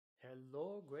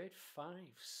Hello, grade 5.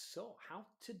 So, how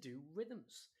to do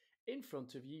rhythms. In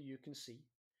front of you, you can see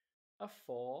a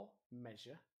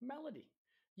 4-measure melody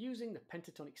using the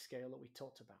pentatonic scale that we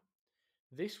talked about.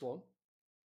 This one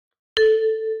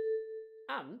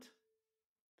and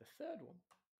the third one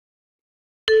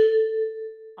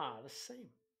are the same.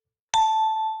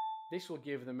 This will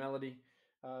give the melody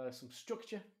some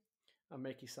structure and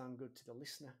make it sound good to the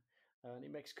listener, and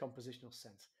it makes compositional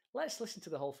sense. Let's listen to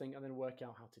the whole thing and then work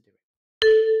out how to do it.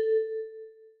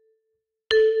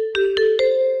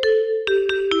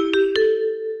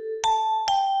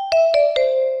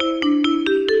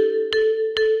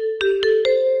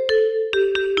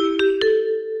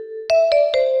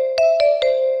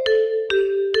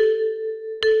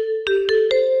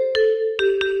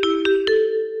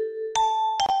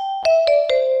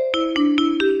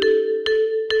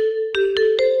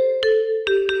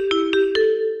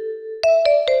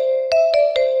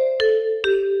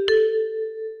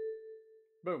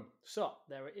 Boom. So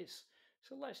there it is.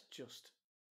 So let's just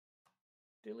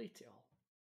delete it all.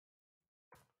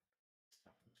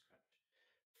 Start from scratch.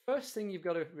 First thing you've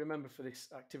got to remember for this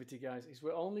activity, guys, is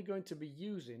we're only going to be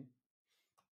using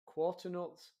quarter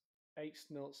notes, eighth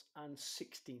notes, and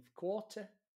 16th. Quarter,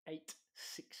 8,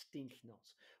 16th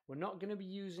notes. We're not going to be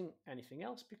using anything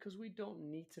else because we don't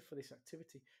need to for this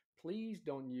activity. Please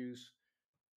don't use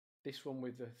this one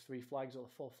with the 3 flags or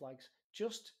the 4 flags.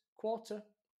 Just quarter,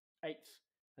 8th,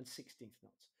 and 16th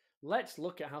notes. Let's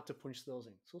look at how to punch those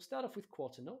in. So we'll start off with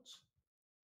quarter notes.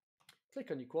 Click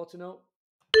on your quarter note.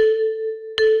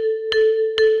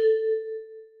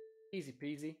 Easy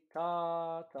peasy.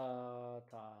 Ta, ta,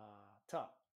 ta, ta.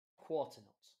 Quarter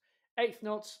notes. Eighth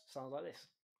notes sounds like this.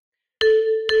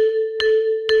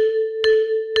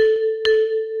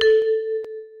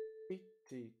 T,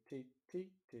 T, T, T,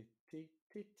 T, T,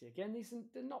 T, T. Again,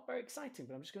 they're not very exciting,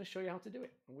 but I'm just going to show you how to do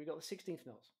it. And we got the 16th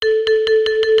notes.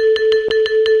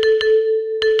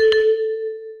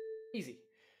 Easy.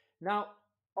 Now,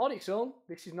 on its own,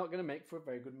 this is not going to make for a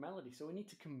very good melody. So we need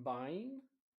to combine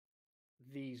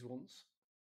these ones,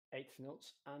 8th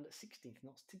notes and 16th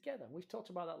notes together. We've talked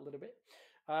about that a little bit.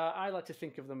 I like to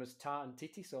think of them as ta and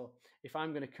titi. So if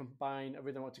I'm going to combine a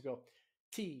rhythm, I want to go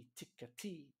ti, ticka,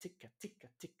 ti, ticka, ticka,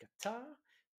 ticka, ta,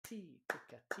 ti,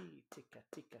 ticka, ti, ticka,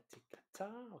 ticka, ticka, ta.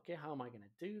 Okay, how am I going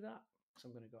to do that? So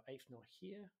I'm going to go 8th note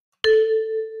here,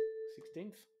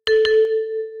 16th.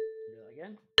 Do that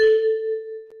again.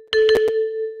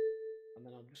 And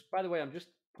then by the way, I'm just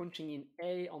punching in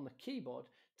A on the keyboard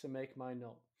to make my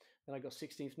note. Then I got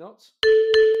 16th notes.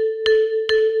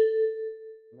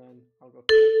 And then I'll go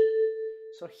quarter.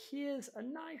 So here's a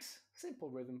nice, simple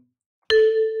rhythm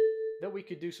that we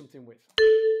could do something with.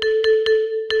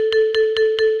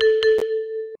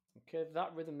 Okay,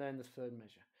 that rhythm there in the 3rd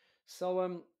measure.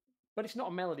 So, but it's not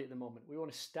a melody at the moment. We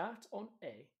want to start on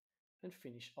A and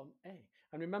finish on A.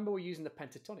 And remember, we're using the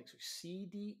pentatonic, so C,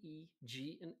 D, E,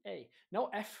 G, and A. No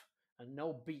F and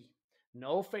no B.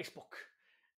 No Facebook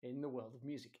in the world of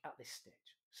music at this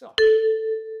stage. So,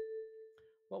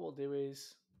 what we'll do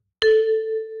is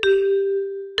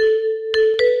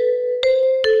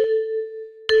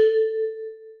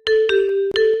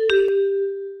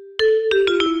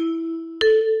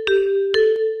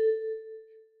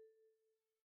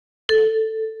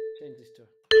change this to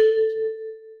quarter note.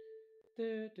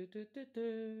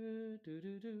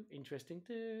 Interesting.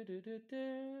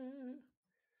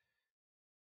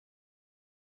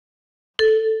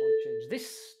 I'll change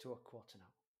this to a quarter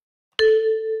note.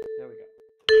 There we go.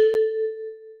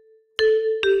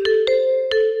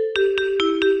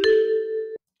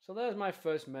 So there's my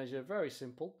first measure, very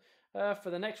simple. For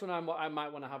the next one, I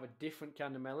might want to have a different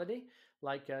kind of melody,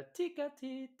 like a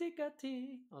tika-ti,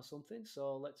 tika-ti, or something.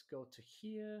 So let's go to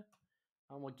here.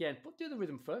 And again, do the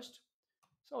rhythm first.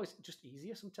 It's always just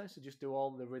easier sometimes to just do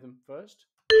all the rhythm first.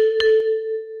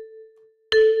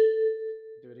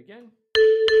 Do it again.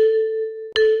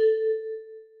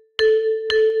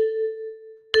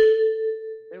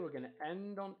 Okay, we're going to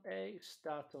end on A,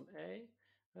 start on A.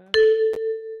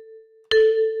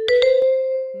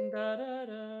 Da, da,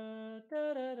 da,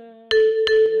 da, da, da.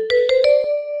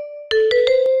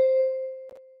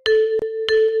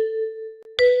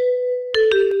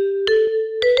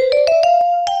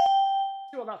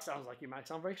 See what that sounds like. It might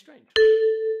sound very strange.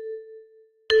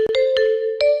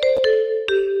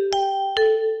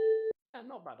 Yeah,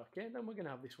 not bad. Okay, then we're going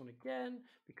to have this one again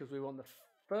because we want the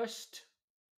first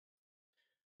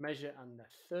measure and the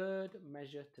 3rd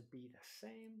measure to be the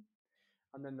same.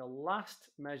 And then the last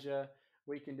measure,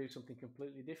 we can do something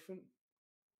completely different.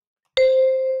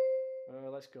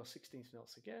 Let's go 16th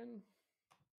notes again.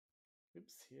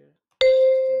 Oops, here.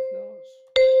 16th notes.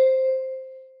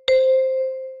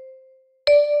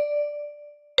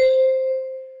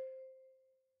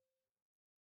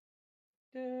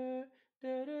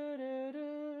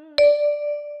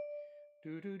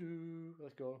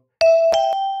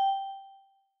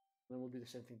 the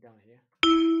same thing down here.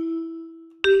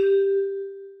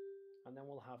 And then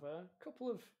we'll have a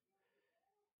couple of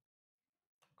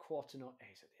quarter note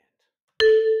A's at the end.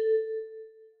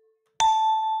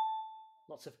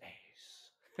 Lots of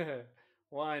A's.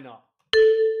 Why not?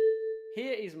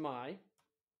 Here is my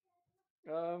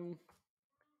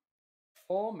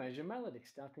 4-measure melody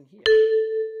starting here.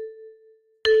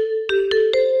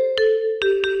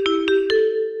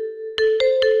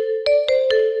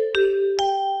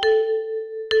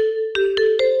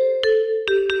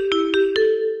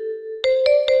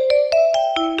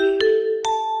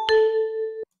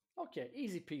 Okay,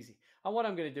 easy peasy. And what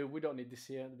I'm going to do, we don't need this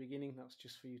here at the beginning. That's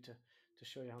just for you to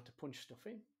show you how to punch stuff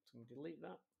in. So I'm going to delete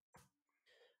that.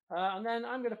 And then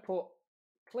I'm going to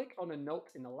click on a note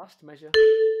in the last measure,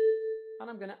 and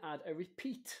I'm going to add a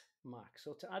repeat mark.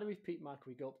 So to add a repeat mark,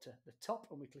 we go up to the top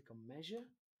and we click on measure.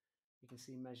 You can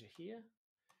see measure here.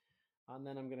 And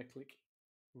then I'm going to click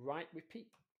write repeat.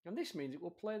 And this means it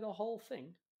will play the whole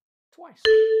thing twice.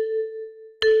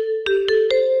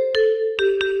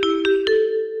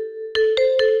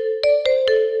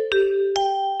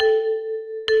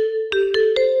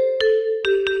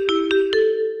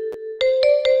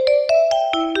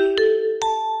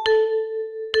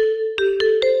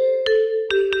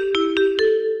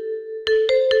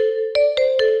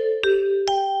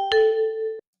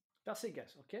 That's it,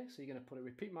 guys. Okay, so you're going to put a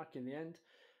repeat mark in the end.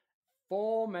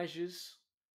 4 measures.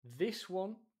 This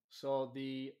one, so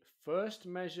the first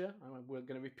measure, and we're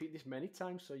going to repeat this many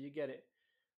times so you get it.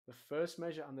 The first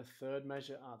measure and the third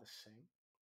measure are the same.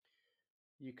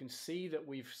 You can see that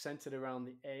we've centered around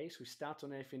the A. So we start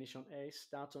on A, finish on A,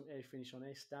 start on A, finish on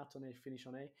A, start on A, finish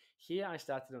on A. Here I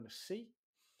started on a C,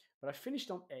 but I finished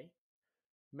on A.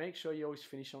 Make sure you always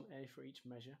finish on A for each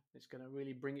measure. It's going to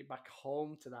really bring it back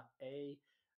home to that A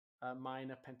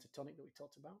minor pentatonic that we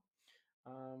talked about.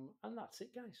 And that's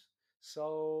it, guys.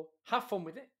 So have fun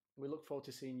with it. We look forward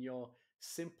to seeing your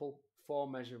simple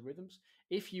 4-measure rhythms.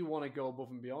 If you want to go above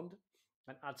and beyond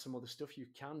and add some other stuff, you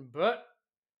can, but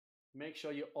make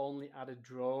sure you only add a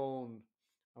drone.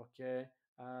 Okay.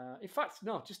 In fact,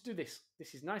 no, just do this.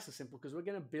 This is nice and simple because we're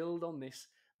going to build on this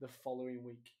the following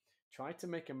week. Try to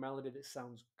make a melody that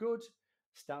sounds good,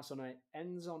 starts on A,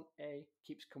 ends on A,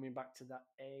 keeps coming back to that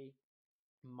A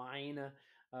minor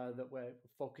that we're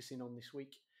focusing on this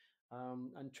week,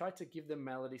 and try to give the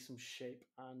melody some shape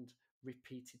and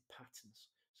repeated patterns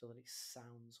so that it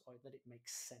sounds or that it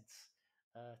makes sense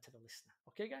to the listener.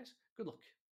 Okay, guys, good luck.